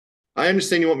I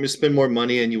understand you want me to spend more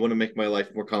money and you want to make my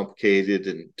life more complicated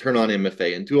and turn on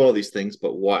MFA and do all these things,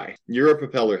 but why? You're a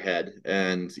propeller head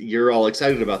and you're all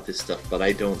excited about this stuff, but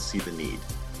I don't see the need.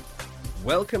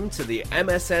 Welcome to the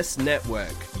MSS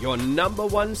Network, your number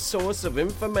one source of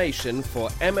information for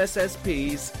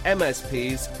MSSPs,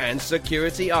 MSPs, and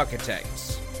security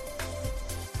architects.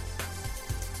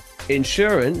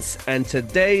 Insurance and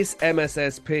today's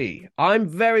MSSP. I'm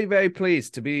very, very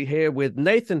pleased to be here with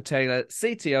Nathan Taylor,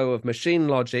 CTO of Machine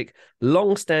Logic,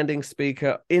 long-standing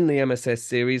speaker in the MSS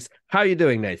series. How are you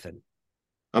doing, Nathan?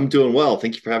 I'm doing well.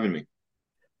 Thank you for having me.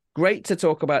 Great to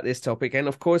talk about this topic, and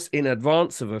of course, in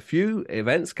advance of a few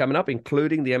events coming up,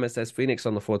 including the MSS Phoenix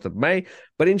on the 4th of May.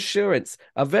 But insurance,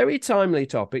 a very timely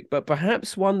topic, but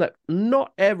perhaps one that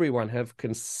not everyone have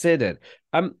considered.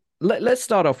 Let's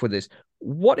start off with this.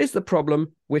 What is the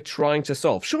problem we're trying to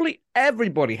solve? Surely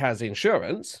everybody has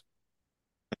insurance.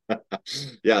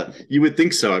 Yeah, you would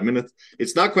think so. I mean,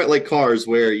 it's not quite like cars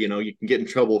where, you can get in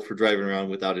trouble for driving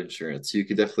around without insurance. You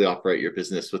could definitely operate your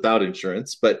business without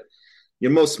insurance, but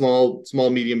most small,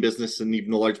 medium business and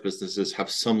even the large businesses have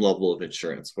some level of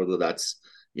insurance, whether that's,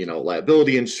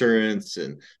 liability insurance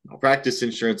and malpractice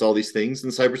insurance, all these things.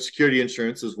 And cybersecurity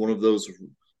insurance is one of those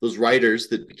riders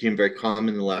that became very common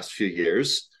in the last few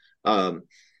years.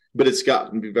 But it's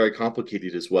gotten to be very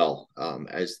complicated as well,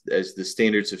 as the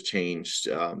standards have changed,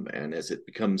 and as it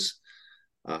becomes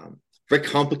very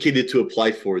complicated to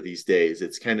apply for these days.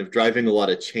 It's kind of driving a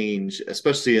lot of change,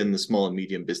 especially in the small and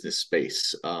medium business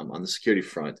space, on the security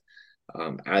front.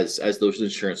 As those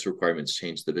insurance requirements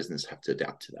change, the business have to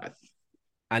adapt to that.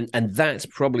 And that's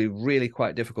probably really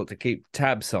quite difficult to keep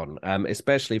tabs on,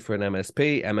 especially for an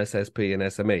MSP, MSSP, and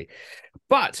SME.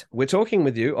 But we're talking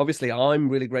with you. Obviously, I'm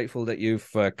really grateful that you've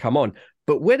come on.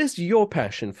 But where does your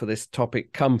passion for this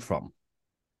topic come from?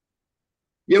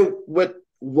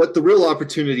 What the real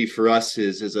opportunity for us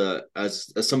is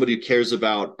as somebody who cares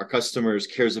about our customers,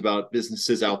 cares about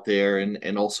businesses out there,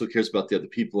 and also cares about the other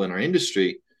people in our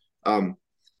industry.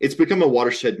 It's become a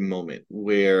watershed moment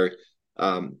where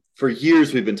for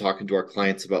years we've been talking to our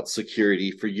clients about security.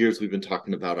 For years we've been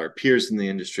talking about our peers in the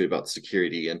industry about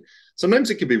security, and sometimes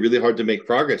it can be really hard to make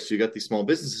progress. You got these small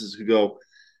businesses who go,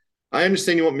 I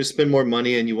understand you want me to spend more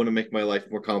money and you want to make my life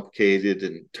more complicated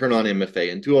and turn on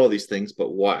MFA and do all these things,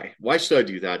 but why? Why should I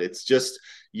do that? It's just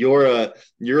you're a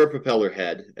propeller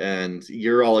head and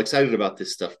you're all excited about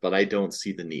this stuff, but I don't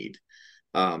see the need.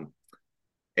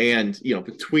 And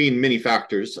between many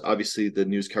factors, obviously the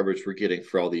news coverage we're getting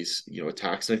for all these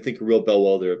attacks, and I think a real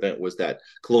bellwether event was that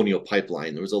Colonial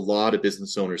Pipeline. There was a lot of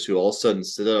business owners who all of a sudden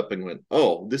stood up and went,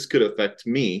 "Oh, this could affect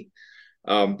me."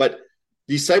 But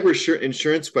these cyber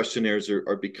insurance questionnaires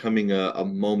are becoming a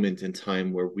moment in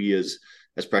time where we as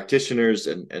practitioners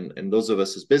and those of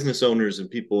us as business owners and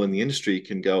people in the industry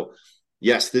can go,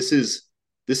 yes, this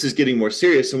is getting more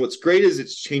serious. And what's great is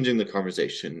it's changing the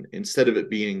conversation. Instead of it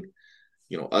being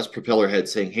us propeller heads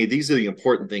saying, hey, these are the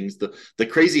important things, the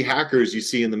crazy hackers you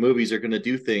see in the movies are going to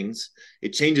do things.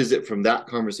 It changes it from that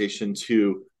conversation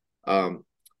to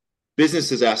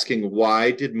business is asking,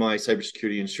 why did my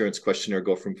cybersecurity insurance questionnaire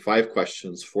go from 5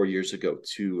 questions 4 years ago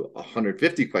to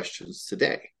 150 questions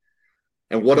today?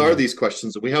 And what are these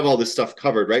questions? We have all this stuff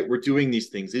covered, right? We're doing these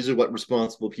things. These are what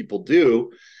responsible people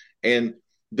do. And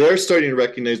they're starting to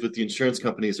recognize what the insurance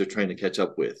companies are trying to catch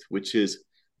up with, which is,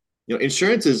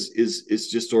 insurance is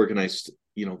just organized,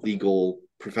 legal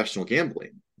professional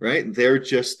gambling, right? They're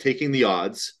just taking the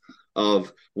odds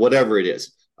of whatever it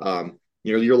is.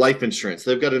 Your life insurance,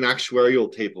 they've got an actuarial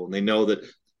table and they know that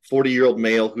 40-year-old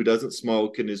male who doesn't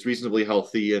smoke and is reasonably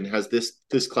healthy and has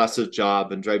this class of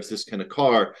job and drives this kind of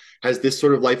car has this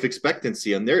sort of life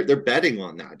expectancy, and they're betting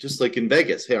on that, just like in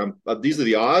Vegas. Hey, these are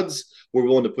the odds. We're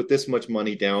willing to put this much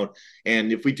money down,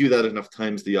 and if we do that enough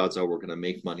times, the odds are we're going to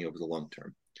make money over the long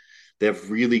term. They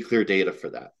have really clear data for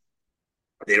that.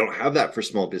 They don't have that for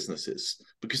small businesses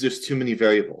because there's too many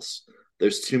variables.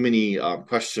 There's too many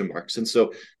question marks. And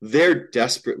so they're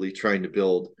desperately trying to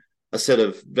build a set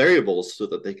of variables so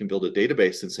that they can build a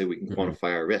database and say we can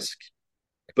quantify our risk.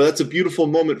 But that's a beautiful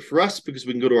moment for us because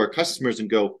we can go to our customers and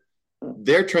go,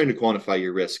 they're trying to quantify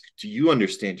your risk. Do you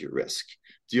understand your risk?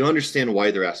 Do you understand why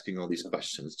they're asking all these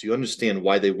questions? Do you understand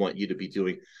why they want you to be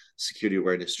doing security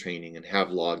awareness training and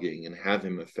have logging and have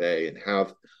MFA and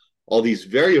have all these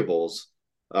variables?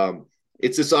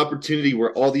 It's this opportunity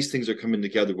where all these things are coming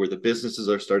together, where the businesses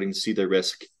are starting to see their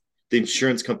risk. The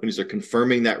insurance companies are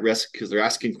confirming that risk because they're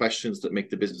asking questions that make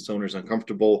the business owners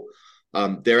uncomfortable.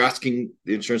 The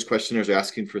insurance questionnaires are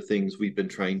asking for things we've been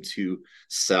trying to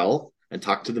sell and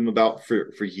talk to them about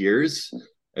for years.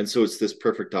 And so it's this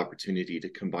perfect opportunity to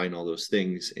combine all those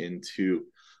things into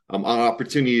an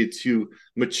opportunity to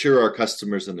mature our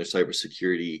customers in their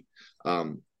cybersecurity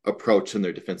approach and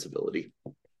their defensibility.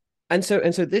 And so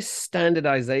this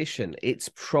standardization, it's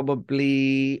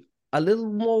probably a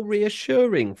little more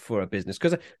reassuring for a business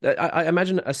because I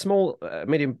imagine a small,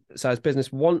 medium-sized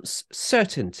business wants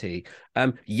certainty.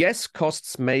 Yes,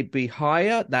 costs may be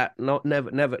higher. That not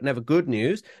never good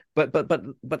news,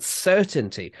 but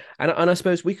certainty. And I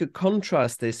suppose we could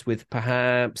contrast this with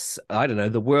perhaps, I don't know,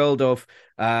 the world of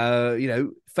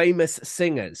famous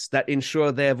singers that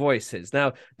insure their voices.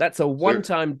 Now, that's a Sure.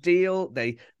 one-time deal.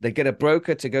 They get a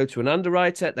broker to go to an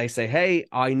underwriter. They say, hey,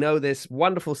 I know this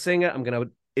wonderful singer. I'm going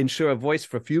to insure a voice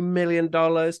for a few $1 million.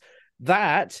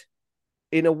 That,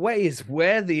 in a way, is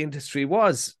where the industry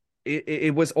was.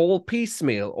 It was all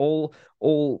piecemeal,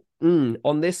 all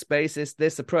on this basis,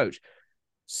 this approach.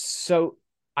 So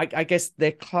I guess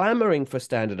they're clamoring for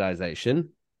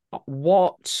standardization.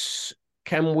 What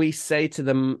can we say to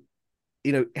them?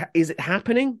 Is it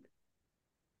happening?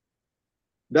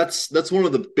 That's one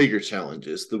of the bigger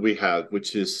challenges that we have,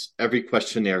 which is every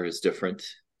questionnaire is different.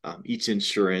 Each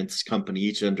insurance company,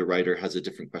 each underwriter has a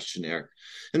different questionnaire,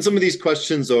 and some of these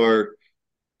questions are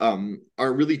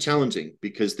really challenging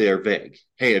because they are vague.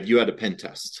 Hey, have you had a pen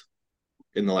test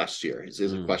in the last year? Is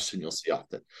a question you'll see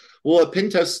often. Well, a pen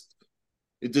test,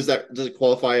 does it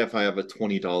qualify if I have a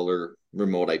 $20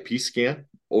 remote IP scan,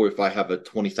 or if I have a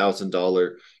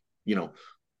 $20,000, you know,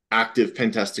 active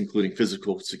pen test, including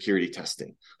physical security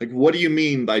testing? Like, what do you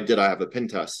mean by did I have a pen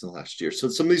test in the last year? So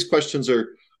some of these questions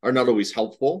are not always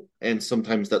helpful, and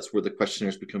sometimes that's where the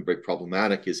questionnaires become very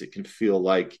problematic. Is it can feel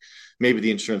like maybe the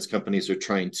insurance companies are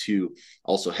trying to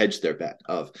also hedge their bet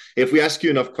of, if we ask you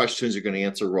enough questions, you're going to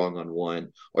answer wrong on one,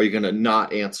 or you're going to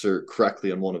not answer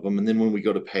correctly on one of them, and then when we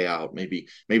go to payout, maybe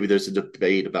there's a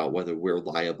debate about whether we're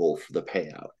liable for the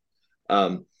payout.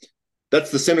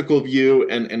 That's the cynical view,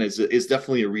 and is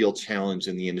definitely a real challenge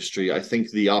in the industry. I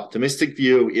think the optimistic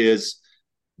view is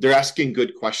they're asking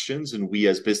good questions, and we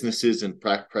as businesses and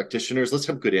practitioners, let's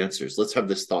have good answers. Let's have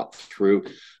this thought through.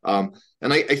 And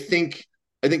I think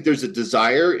there's a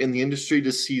desire in the industry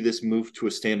to see this move to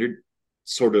a standard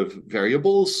sort of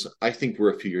variables. I think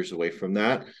we're a few years away from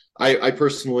that. I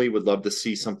personally would love to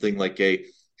see something like a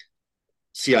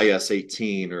CIS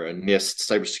 18 or a NIST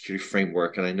cybersecurity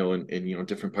framework. And I know in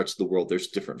different parts of the world, there's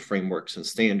different frameworks and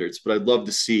standards, but I'd love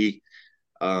to see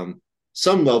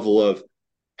some level of,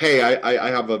 hey, I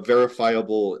have a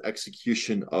verifiable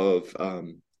execution of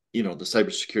the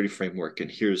cybersecurity framework, and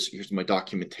here's my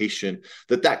documentation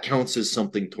that counts as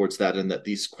something towards that, and that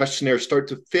these questionnaires start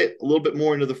to fit a little bit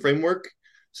more into the framework,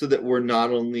 so that we're not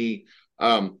only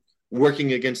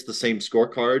working against the same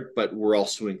scorecard, but we're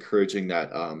also encouraging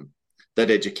that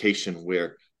education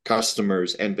where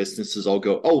customers and businesses all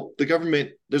go, oh, the government,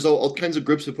 there's all kinds of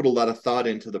groups that put a lot of thought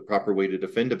into the proper way to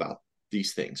defend about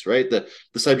these things, right? The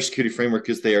cybersecurity framework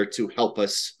is there to help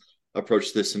us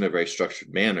approach this in a very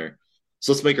structured manner.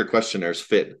 So let's make our questionnaires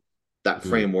fit that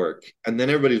framework, and then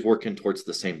everybody's working towards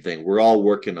the same thing. We're all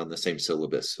working on the same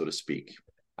syllabus, so to speak.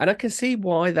 And I can see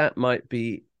why that might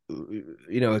be,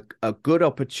 a good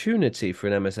opportunity for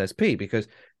an MSSP, because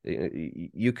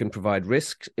you can provide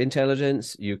risk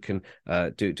intelligence, you can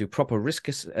do proper risk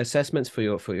assessments for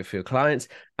your clients.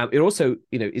 It also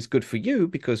is good for you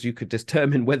because you could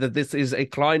determine whether this is a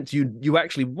client you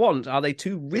actually want. Are they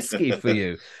too risky for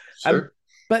you? Sure.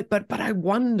 But I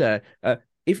wonder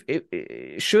if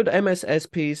should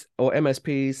MSSPs or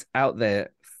MSPs out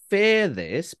there fear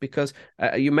this, because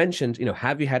you mentioned,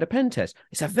 have you had a pen test?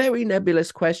 It's a very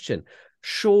nebulous question.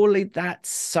 Surely that's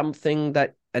something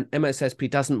that an MSSP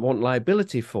doesn't want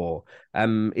liability for. Are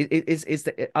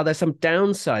there some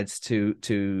downsides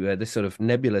to this sort of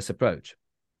nebulous approach?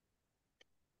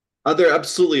 There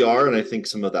absolutely are, and I think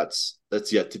some of that's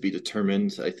yet to be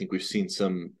determined. I think we've seen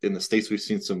some in the States. We've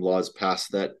seen some laws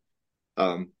passed that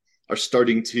are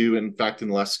starting to. In fact, in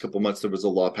the last couple of months, there was a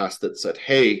law passed that said,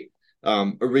 "Hey,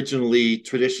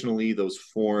 traditionally, those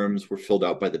forms were filled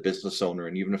out by the business owner,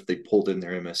 and even if they pulled in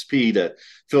their MSP to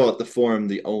fill out the form,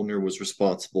 the owner was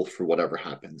responsible for whatever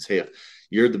happens. Hey, if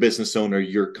you're the business owner,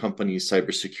 your company's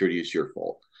cybersecurity is your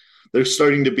fault." There's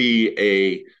starting to be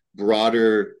a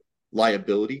broader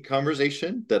liability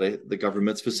conversation that the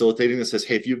government's facilitating that says,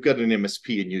 hey, if you've got an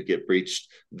MSP and you get breached,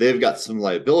 they've got some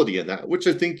liability in that, which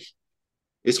I think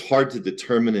is hard to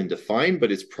determine and define,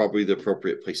 but it's probably the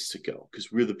appropriate place to go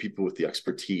because we're the people with the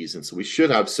expertise. And so we should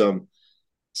have some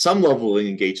level of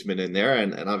engagement in there.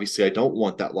 And obviously I don't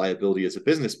want that liability as a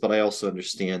business, but I also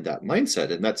understand that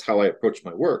mindset. And that's how I approach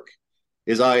my work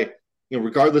is I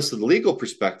regardless of the legal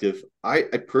perspective, I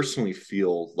personally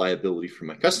feel liability for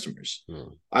my customers.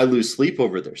 Mm. I lose sleep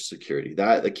over their security.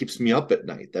 That keeps me up at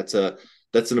night. That's an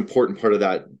important part of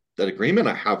that agreement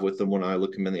I have with them when I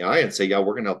look them in the eye and say, yeah,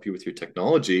 we're going to help you with your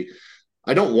technology.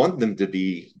 I don't want them to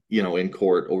be, in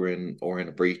court or in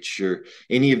a breach or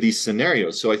any of these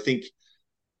scenarios. So I think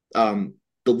the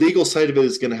legal side of it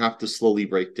is going to have to slowly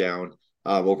break down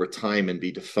over time and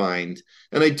be defined.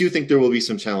 And I do think there will be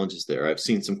some challenges there. I've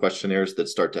seen some questionnaires that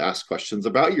start to ask questions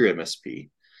about your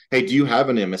MSP. Hey, do you have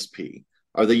an MSP?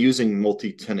 Are they using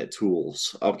multi-tenant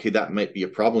tools? Okay, that might be a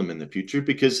problem in the future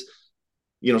because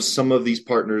some of these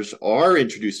partners are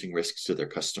introducing risks to their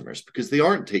customers because they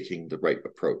aren't taking the right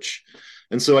approach.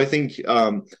 And so I think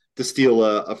to steal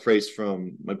a phrase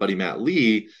from my buddy Matt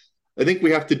Lee, I think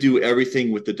we have to do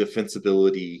everything with the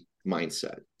defensibility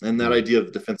mindset. And that Mm. idea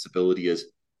of defensibility is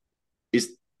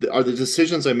are the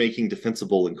decisions I'm making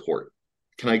defensible in court?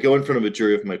 Can I go in front of a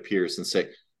jury of my peers and say,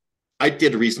 I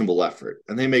did a reasonable effort?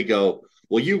 And they may go,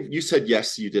 well, you said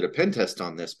yes, you did a pen test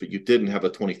on this, but you didn't have a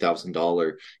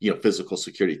 $20,000 physical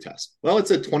security test. Well,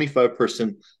 it's a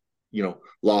 25-person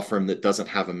law firm that doesn't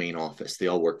have a main office. They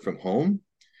all work from home,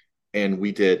 and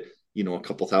we did a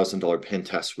couple $1,000 pen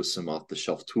test with some off the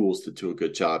shelf tools to do a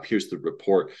good job. Here's the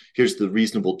report. Here's the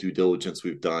reasonable due diligence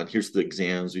we've done. Here's the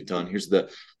exams we've done. Here's the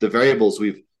variables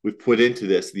we've put into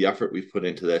this, the effort we've put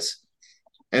into this,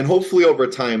 and hopefully over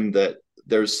time that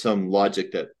there's some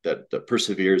logic that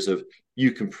perseveres of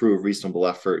you can prove reasonable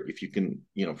effort if you can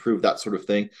prove that sort of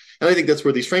thing. And I think that's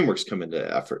where these frameworks come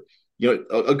into effort.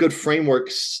 A good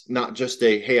framework's not just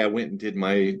a, hey, I went and did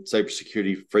my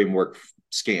cybersecurity framework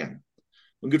scan.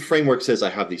 A good framework says I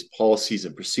have these policies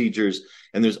and procedures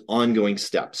and there's ongoing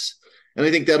steps. And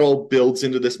I think that all builds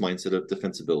into this mindset of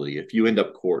defensibility. If you end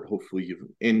up hopefully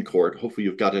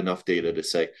you've got enough data to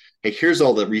say, hey, here's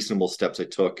all the reasonable steps I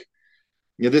took.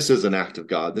 This is an act of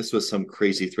God. This was some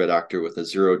crazy threat actor with a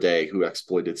 0-day who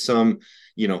exploited some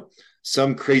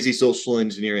crazy social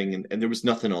engineering, and there was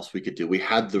nothing else we could do. We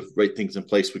had the right things in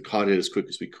place. We caught it as quick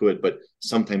as we could, but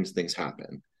sometimes things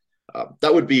happen.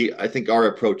 That would be, I think, our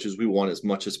approach is we want as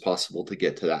much as possible to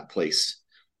get to that place.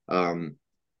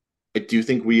 I do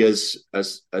think we as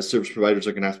service providers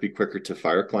are going to have to be quicker to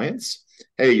fire clients.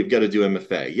 Hey, you've got to do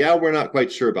MFA. Yeah, we're not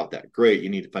quite sure about that. Great, you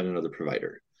need to find another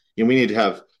provider. We need to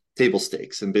have table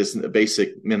stakes and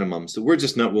basic minimums that we're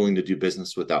just not willing to do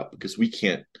business without because we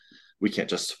can't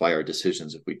justify our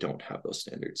decisions if we don't have those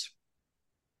standards.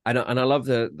 And I love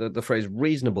the phrase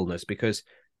reasonableness because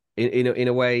in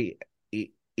a way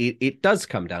it does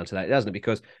come down to that, doesn't it?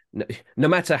 Because no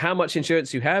matter how much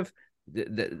insurance you have,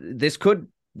 this could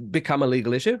become a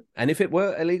legal issue. And if it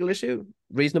were a legal issue,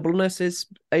 reasonableness is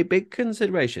a big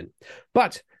consideration.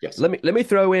 But yes, let me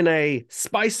throw in a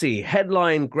spicy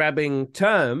headline grabbing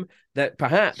term that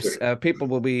perhaps people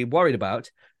will be worried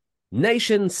about.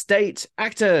 Nation state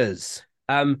actors.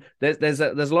 There's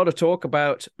a lot of talk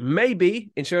about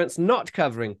maybe insurance not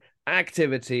covering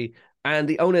activity and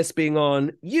the onus being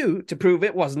on you to prove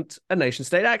it wasn't a nation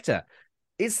state actor.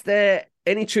 Is there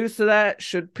any truth to that?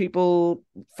 Should people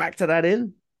factor that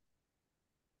in?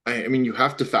 I mean, you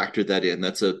have to factor that in.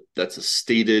 That's a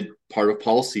stated part of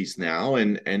policies now,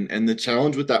 and the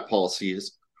challenge with that policy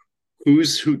is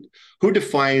who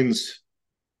defines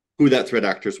who that threat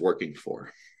actor is working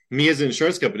for. Me as an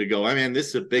insurance company go, I mean, this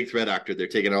is a big threat actor. They're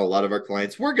taking out a lot of our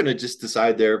clients. We're going to just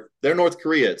decide they're North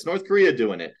Korea. It's North Korea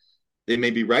doing it. They may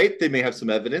be right. They may have some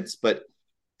evidence, but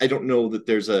I don't know that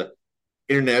there's a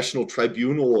international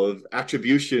tribunal of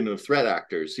attribution of threat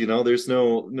actors. There's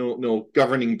no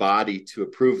governing body to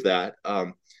approve that.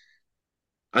 I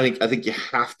think you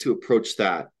have to approach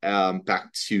that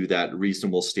back to that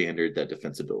reasonable standard, that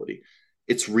defensibility.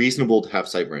 It's reasonable to have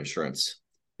cyber insurance.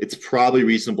 It's probably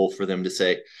reasonable for them to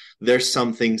say there's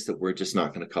some things that we're just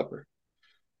not going to cover.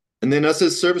 And then us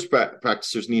as service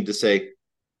practitioners need to say,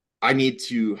 I need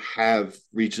to have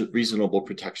reasonable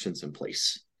protections in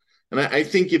place. And I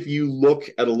think if you look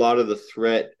at a lot of the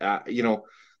threat,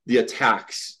 the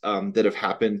attacks that have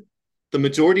happened, the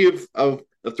majority of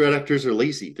threat actors are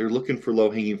lazy. They're looking for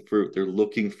low-hanging fruit. They're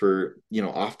looking for,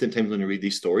 oftentimes when you read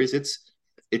these stories,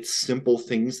 it's simple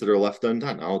things that are left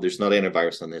undone. Oh, there's not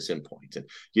antivirus on this endpoint, and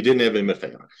you didn't have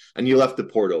MFA on, and you left the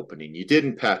port opening. You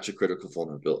didn't patch a critical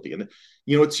vulnerability, and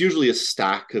it's usually a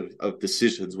stack of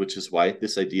decisions, which is why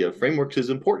this idea of frameworks is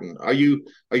important. Are you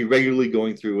regularly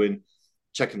going through and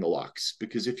checking the locks?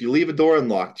 Because if you leave a door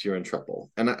unlocked, you're in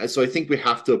trouble. And so I think we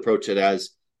have to approach it as,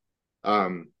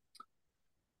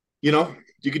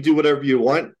 you could do whatever you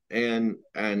want, and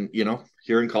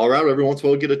here in Colorado, every once in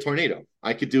a while, get a tornado.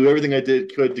 I could do everything I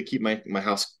could to keep my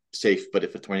house safe, but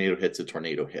if a tornado hits, a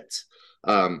tornado hits.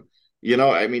 Um,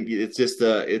 I mean, it's just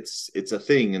it's a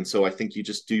thing, and so I think you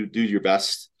just do your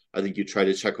best. I think you try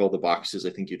to check all the boxes. I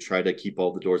think you try to keep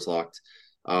all the doors locked.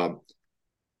 Um,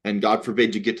 and God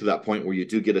forbid you get to that point where you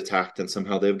do get attacked and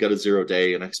somehow they've got a 0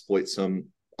 day and exploit some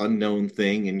unknown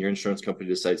thing and your insurance company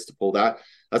decides to pull that.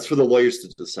 That's for the lawyers to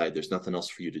decide. There's nothing else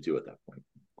for you to do at that point.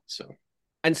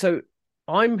 So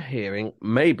I'm hearing,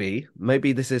 maybe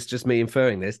this is just me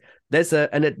inferring this, there's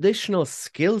an additional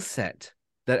skill set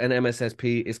that an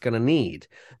MSSP is going to need.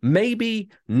 Maybe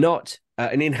not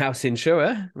an in-house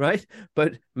insurer, right?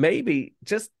 But maybe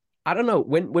just, I don't know,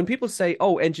 when people say,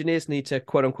 oh, engineers need to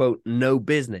quote unquote know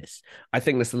business, I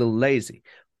think that's a little lazy.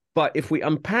 But if we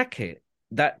unpack it,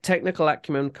 that technical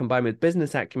acumen combined with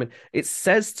business acumen, it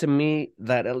says to me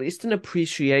that at least an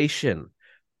appreciation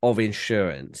of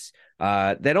insurance.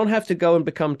 They don't have to go and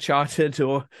become chartered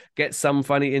or get some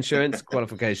funny insurance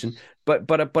qualification,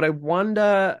 but I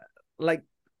wonder, like,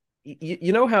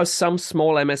 you know how some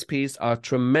small MSPs are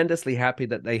tremendously happy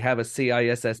that they have a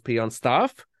CISSP on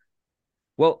staff?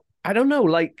 Well, I don't know,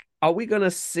 like, are we going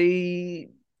to see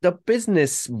the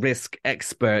business risk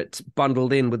expert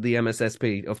bundled in with the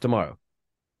MSSP of tomorrow?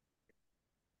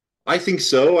 I think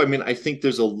so. I mean, I think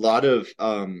there's a lot of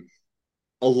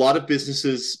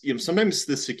businesses, sometimes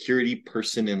the security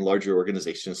person in larger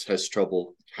organizations has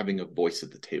trouble having a voice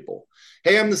at the table.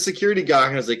 Hey, I'm the security guy.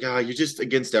 And I was like, you're just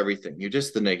against everything. You're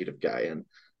just the negative guy. And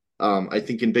I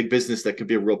think in big business, that could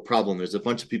be a real problem. There's a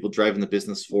bunch of people driving the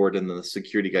business forward, and the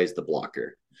security guy is the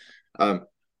blocker. Um,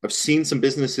 I've seen some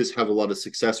businesses have a lot of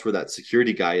success where that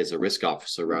security guy is a risk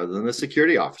officer rather than a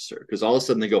security officer, because all of a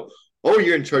sudden they go, oh,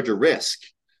 you're in charge of risk.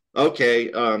 Okay,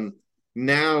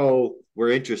 now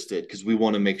we're interested because we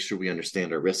want to make sure we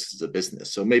understand our risks as a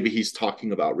business. So maybe he's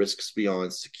talking about risks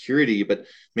beyond security, but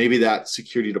maybe that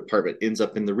security department ends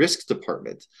up in the risks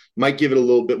department. Might give it a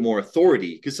little bit more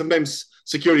authority, because sometimes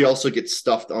security also gets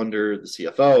stuffed under the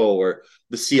CFO or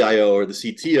the CIO or the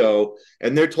CTO,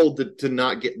 and they're told to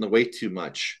not get in the way too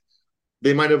much.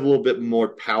 They might have a little bit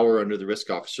more power under the risk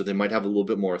officer. They might have a little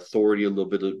bit more authority, a little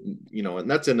bit of,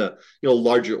 and that's in a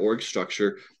larger org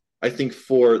structure. I think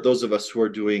for those of us who are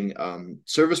doing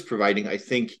service providing, I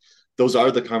think those are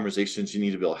the conversations you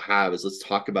need to be able to have. Is let's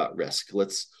talk about risk.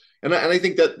 And I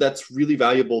think that's really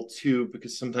valuable too,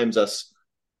 because sometimes us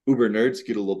Uber nerds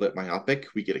get a little bit myopic.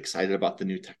 We get excited about the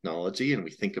new technology and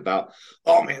we think about,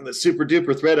 oh man, the super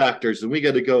duper threat actors, and we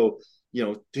got to go,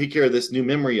 take care of this new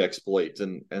memory exploit,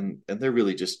 and they're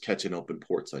really just catching open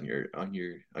ports on your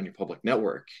public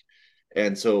network.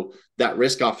 And so that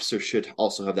risk officer should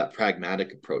also have that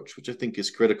pragmatic approach, which I think is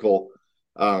critical.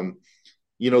 The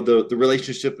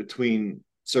relationship between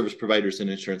service providers and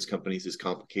insurance companies is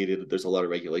complicated. There's a lot of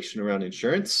regulation around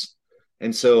insurance.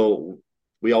 And so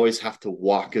we always have to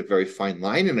walk a very fine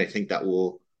line. And I think that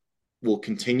will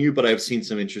continue. But I've seen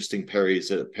some interesting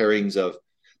pairings of,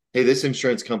 hey, this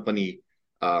insurance company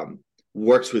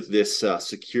works with this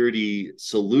security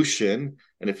solution.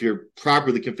 And if you're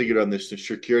properly configured on this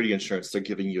security insurance, they're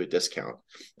giving you a discount.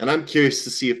 And I'm curious to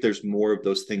see if there's more of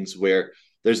those things where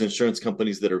there's insurance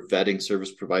companies that are vetting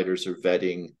service providers or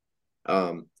vetting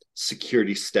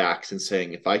security stacks and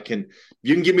saying, if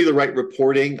you can give me the right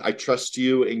reporting, I trust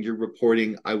you and your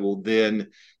reporting, I will then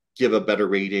give a better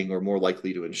rating or more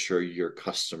likely to insure your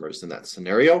customers in that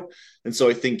scenario. And so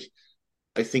I think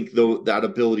though that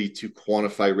ability to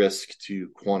quantify risk, to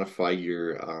quantify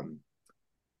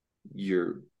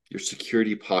your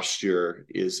security posture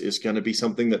is going to be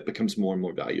something that becomes more and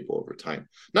more valuable over time.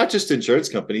 Not just insurance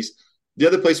companies. The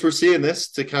other place we're seeing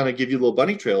this, to kind of give you a little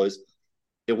bunny trail, is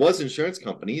it was insurance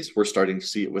companies. We're starting to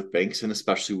see it with banks, and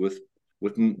especially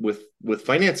with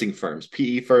financing firms,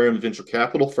 PE firms, venture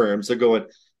capital firms. They're going,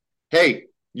 hey,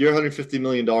 you're a $150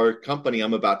 million company.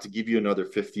 I'm about to give you another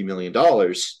 $50 million.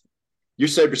 Your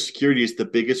cybersecurity is the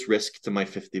biggest risk to my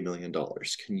 $50 million.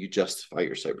 Can you justify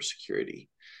your cybersecurity?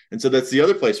 And so that's the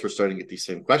other place we're starting to get these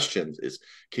same questions is,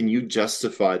 can you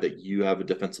justify that you have a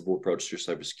defensible approach to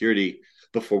your cybersecurity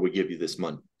before we give you this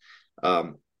money?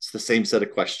 It's the same set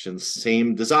of questions,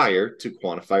 same desire to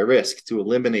quantify risk, to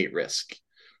eliminate risk.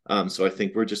 So I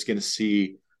think we're just going to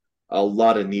see a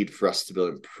lot of need for us to be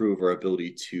able to improve our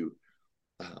ability to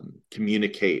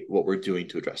communicate what we're doing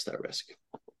to address that risk.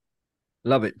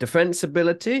 Love it.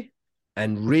 Defensibility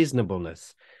and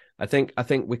reasonableness. I think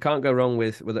we can't go wrong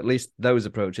with at least those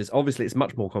approaches. Obviously, it's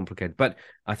much more complicated, but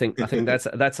I think that's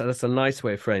a nice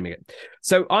way of framing it.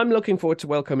 So I'm looking forward to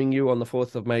welcoming you on the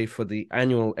 4th of May for the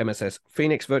annual MSS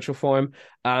Phoenix Virtual Forum.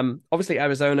 Obviously,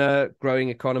 Arizona, growing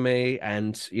economy,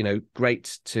 and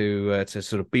great to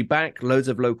sort of be back. Loads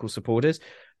of local supporters.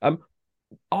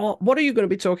 What are you going to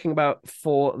be talking about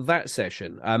for that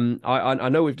session? I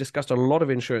know we've discussed a lot of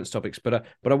insurance topics, but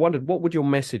I wondered, what would your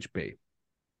message be?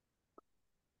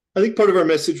 I think part of our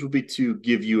message will be to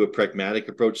give you a pragmatic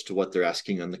approach to what they're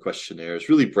asking on the questionnaires,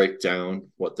 really break down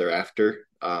what they're after,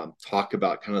 talk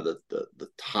about kind of the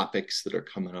topics that are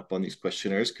coming up on these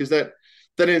questionnaires, because that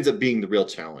ends up being the real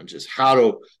challenge is how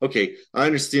to, okay, I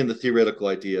understand the theoretical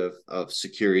idea of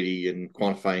security and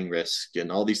quantifying risk and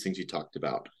all these things you talked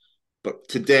about. But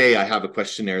today I have a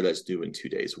questionnaire that's due in 2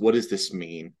 days. What does this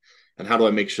mean? And how do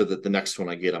I make sure that the next one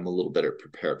I get, I'm a little better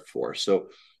prepared for? So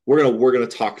we're gonna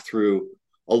talk through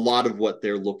a lot of what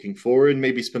they're looking for and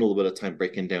maybe spend a little bit of time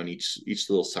breaking down each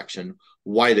little section,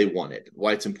 why they want it,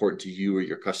 why it's important to you or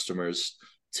your customers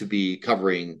to be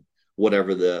covering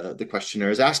whatever the questionnaire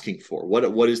is asking for.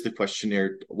 What is the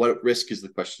questionnaire? What risk is the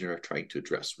questionnaire trying to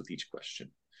address with each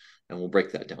question? And we'll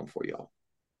break that down for y'all.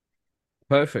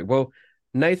 Perfect. Well,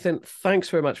 Nathan, thanks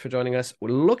very much for joining us. We're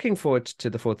looking forward to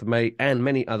the 4th of May and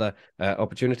many other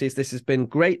opportunities. This has been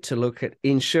great to look at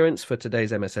insurance for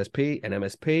today's MSSP and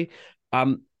MSP.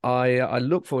 I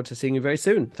look forward to seeing you very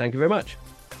soon. Thank you very much.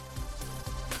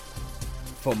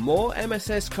 For more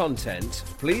MSS content,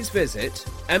 please visit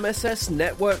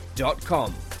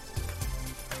mssnetwork.com.